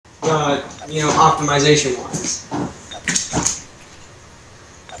you know, optimization-wise.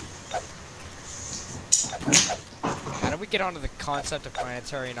 How do we get onto the concept of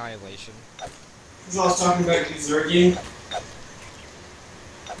planetary annihilation? Because I was talking about Zergian.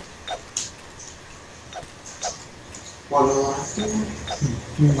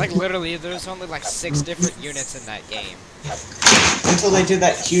 Like, literally, there's only like 6 different units in that game. Until they did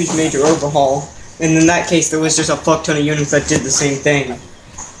that huge major overhaul. And in that case, there was just a fuck ton of units that did the same thing.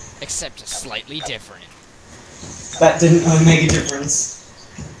 Except slightly different. That didn't really make a difference.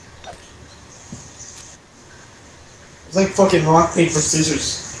 It's like fucking rock, paper,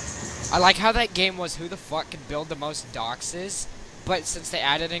 scissors. I like how that game was who the fuck can build the most doxes, but since they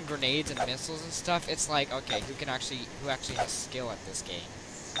added in grenades and missiles and stuff, it's like, okay, who actually has skill at this game?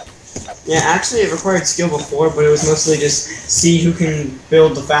 Yeah, actually it required skill before, but it was mostly just see who can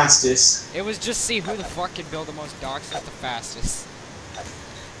build the fastest. It was just see who the fuck can build the most doxes the fastest.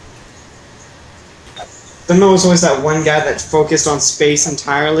 Then there was always that one guy that focused on space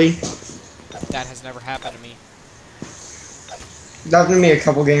entirely. That has never happened to me. That happened to me a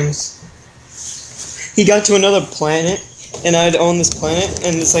couple games. He got to another planet, and I'd own this planet,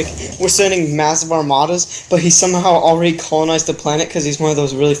 and it's like, we're sending massive armadas, but he somehow already colonized the planet because he's one of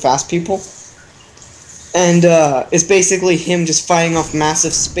those really fast people. And, it's basically him just fighting off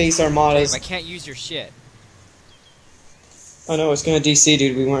massive space armadas. Dave, I can't use your shit. Oh no, it's gonna DC,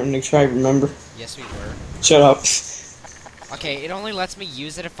 dude, we weren't gonna try, remember? Yes, we were. Shut up. Okay, it only lets me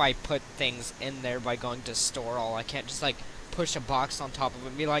use it if I put things in there by going to store all. I can't just, like, push a box on top of it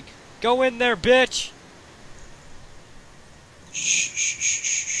and be like, go in there, bitch!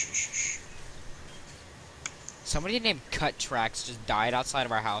 Somebody named Cut Tracks just died outside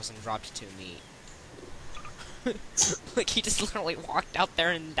of our house and dropped it to me. Like, he just literally walked out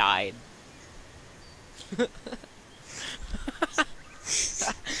there and died.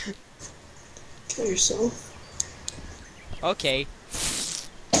 Kill yourself. Okay.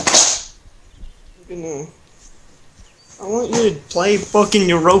 I want you to play fucking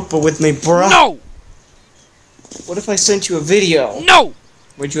Europa with me, bruh. No! What if I sent you a video? No!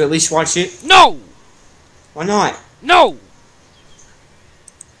 Would you at least watch it? No! Why not? No!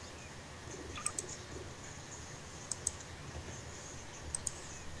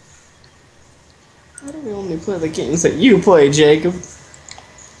 Why do we only play the games that you play, Jacob?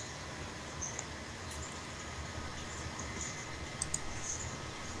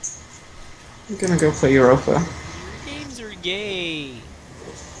 I'm gonna go play Europa. Your games are gay.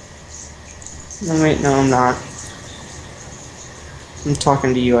 No, wait, no, I'm not. I'm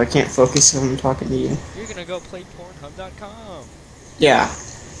talking to you. I can't focus if I'm talking to you. You're gonna go play Pornhub.com. Yeah.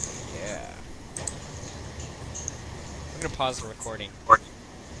 Yeah. I'm gonna pause the recording.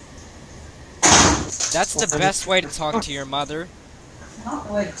 That's the best way to talk to your mother. Not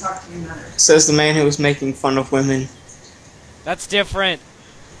the way to talk to your mother. Says the man who was making fun of women. That's different.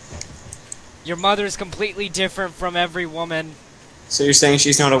 Your mother is completely different from every woman. So you're saying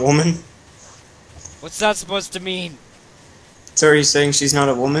she's not a woman? What's that supposed to mean? So are you saying she's not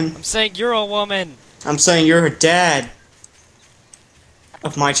a woman? I'm saying you're a woman. I'm saying you're a dad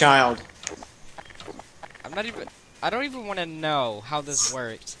of my child. I don't even want to know how this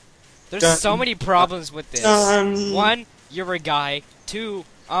worked. There's so many problems with this. 1, you're a guy. 2,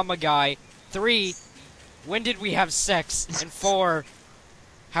 I'm a guy. 3, when did we have sex? And 4,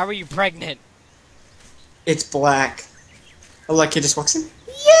 how are you pregnant? It's black. A little kid just walks in.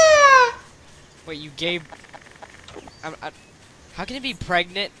 Yeah! Wait, you gave... how can it be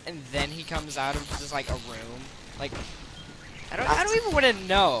pregnant and then he comes out of just like a room? Like, I don't even want to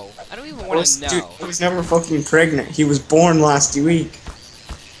know. I don't even want to know. Dude, he was never fucking pregnant. He was born last week.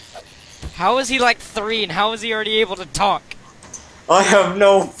 How is he like 3 and how is he already able to talk? I have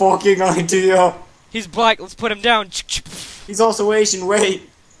no fucking idea. He's black, let's put him down. He's also Asian, wait.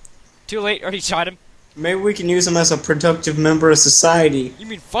 Too late, already shot him. Maybe we can use him as a productive member of society. You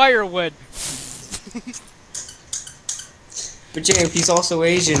mean firewood? But Jay, if he's also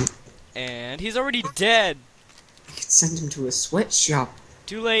Asian, And he's already dead. we could send him to a sweatshop.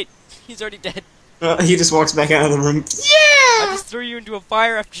 Too late, he's already dead. He just walks back out of the room. I Yeah! just threw you into a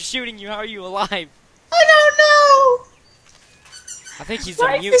fire after shooting you, how are you alive? I don't know! I think he's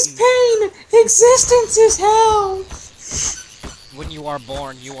Life a mutant. is pain! Existence is hell! When you are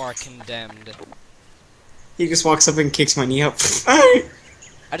born, you are condemned. He just walks up and kicks my knee up. I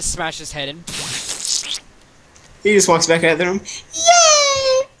just smashed his head in. He just walks back out of the room.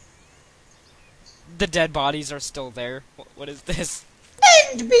 Yay! The dead bodies are still there. What is this?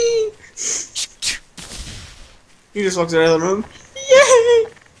 End me! He just walks out of the room. Yay!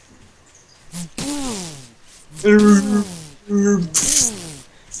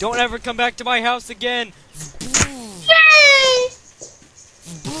 Don't ever come back to my house again!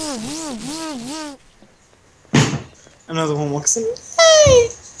 Another one walks in. Yay!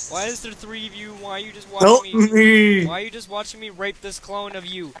 Why is there 3 of you? Why are you just watching Help me! Why are you just watching me rape this clone of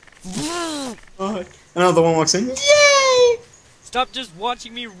you? Another one walks in. Yay! Stop just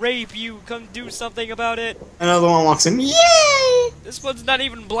watching me rape you. Come do something about it. Another one walks in. Yay! This one's not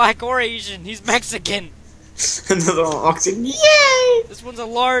even black or Asian. He's Mexican. Another one walks in. Yay! This one's a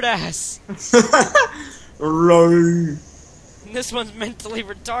lard ass. Right. And this one's mentally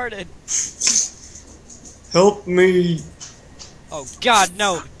retarded. Help me! Oh God,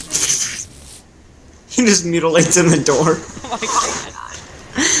 no! He just mutilates in the door. Oh my God!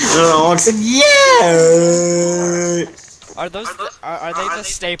 Another one walks in. Yay! Are those are they the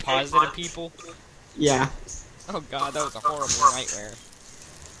stay positive people? Yeah. Oh God, that was a horrible nightmare.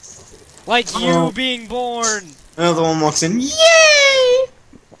 Like you being born. Another one walks in. Yay!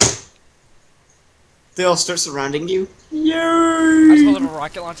 They all start surrounding you. Yay! I just hold up a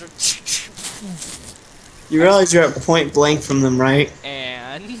rocket launcher. You realize you're at point blank from them, right?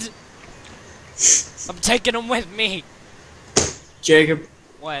 And I'm taking them with me. Jacob,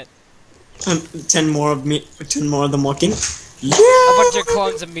 What? 10 more of them walking. Yeah! A bunch of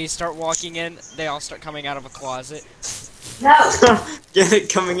clones of me start walking in. They all start coming out of a closet. No! Get it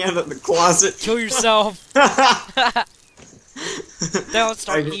coming out of the closet. Kill yourself. They all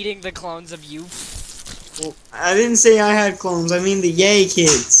start eating the clones of you. Well, I didn't say I had clones, I mean the Yay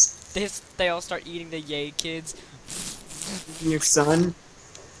kids. They all start eating the Yay kids. Your son.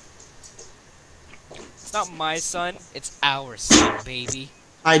 It's not my son, it's our son, baby.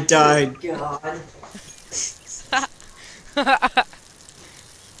 I died. God.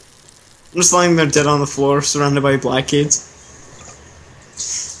 I'm just lying there dead on the floor, surrounded by black kids.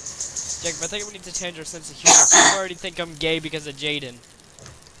 Jacob, I think we need to change our sense of humor. People already think I'm gay because of Jaden.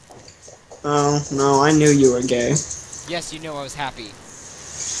 Oh, no, I knew you were gay. Yes, you know I was happy.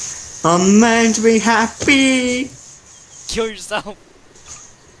 I'm meant to be happy! Kill yourself.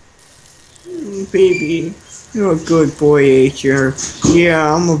 Baby, you're a good boy, ain't you?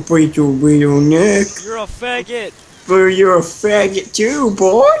 Yeah, I'm gonna break your little neck. You're a faggot. But you're a faggot too,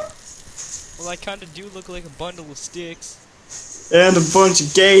 boy! Well, I kinda do look like a bundle of sticks. And a bunch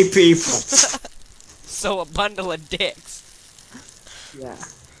of gay people. So a bundle of dicks. Yeah.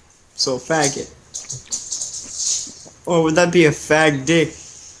 So, faggot. Or would that be a fag dick?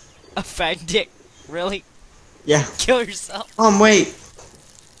 A fag dick. Really? Yeah. Kill yourself. Wait.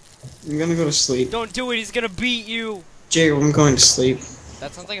 I'm gonna go to sleep. Don't do it, he's gonna beat you. Jacob, I'm going to sleep.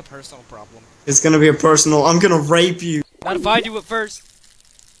 That sounds like a personal problem. It's gonna be a personal. I'm gonna rape you. Not if I do it first.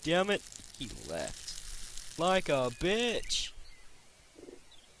 Damn it. He left. Like a bitch.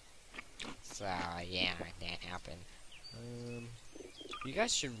 So, yeah, that happened. You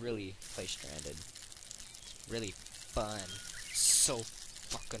guys should really play Stranded. It's really fun. So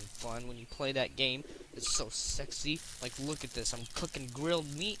fucking fun when you play that game. It's so sexy. Like, look at this. I'm cooking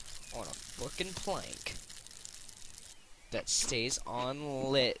grilled meat on a fucking plank that stays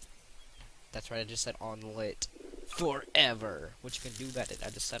on lit. That's right, I just said on lit. Forever. What you can do about it, I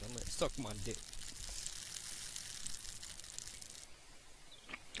just said on lit. Suck my dick.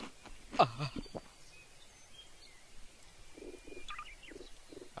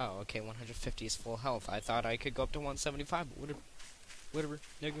 Oh, okay, 150 is full health. I thought I could go up to 175, but whatever. Whatever,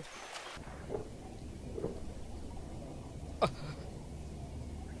 nigga.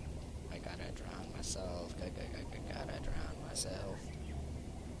 I gotta drown myself. Gotta drown myself.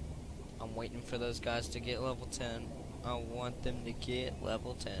 I'm waiting for those guys to get level 10. I want them to get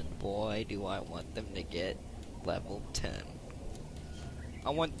level 10. Boy, do I want them to get level 10. I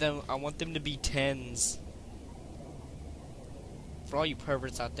want them to be 10s. For all you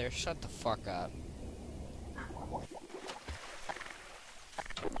perverts out there, shut the fuck up.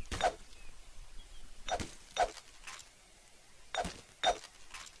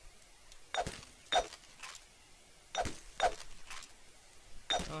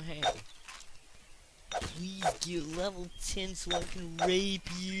 Oh hey. Please get level 10 so I can rape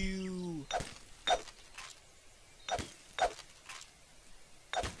you.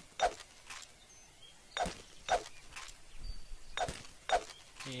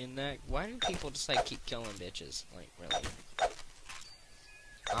 And why do people just like keep killing bitches? Like, really?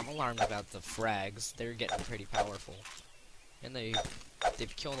 I'm alarmed about the frags. They're getting pretty powerful. And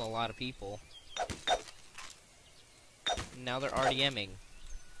they've killed a lot of people. Now they're RDMing.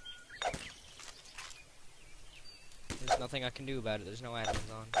 There's nothing I can do about it. There's no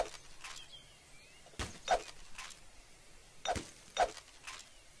admins on.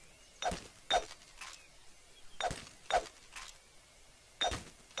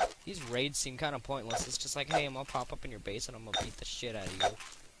 These raids seem kind of pointless. It's just like, hey, I'm gonna pop up in your base and I'm gonna beat the shit out of you.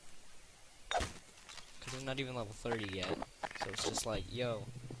 Because I'm not even level 30 yet. So it's just like, yo.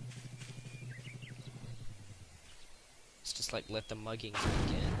 It's just like, let the mugging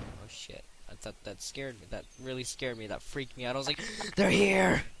begin. Oh shit. I thought that scared me. That really scared me. That freaked me out. I was like, they're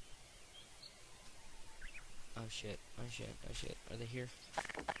here! Oh shit. Oh shit. Oh shit. Are they here?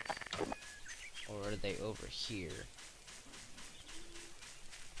 Or are they over here?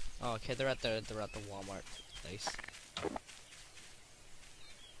 Oh, okay, they're at the Walmart place.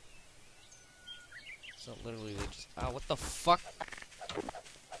 So literally they just what the fuck?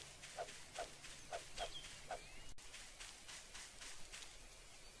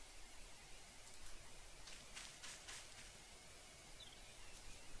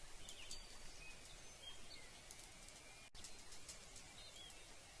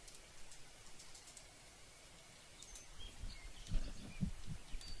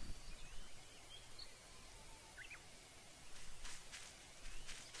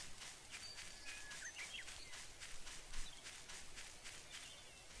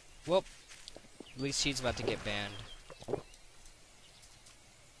 Well, at least he's about to get banned.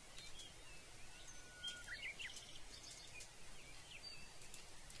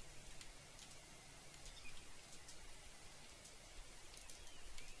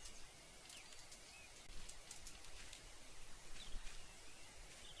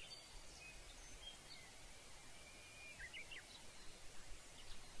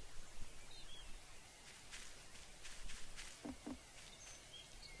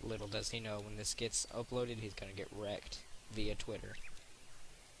 Little does he know, when this gets uploaded, he's gonna get wrecked via Twitter.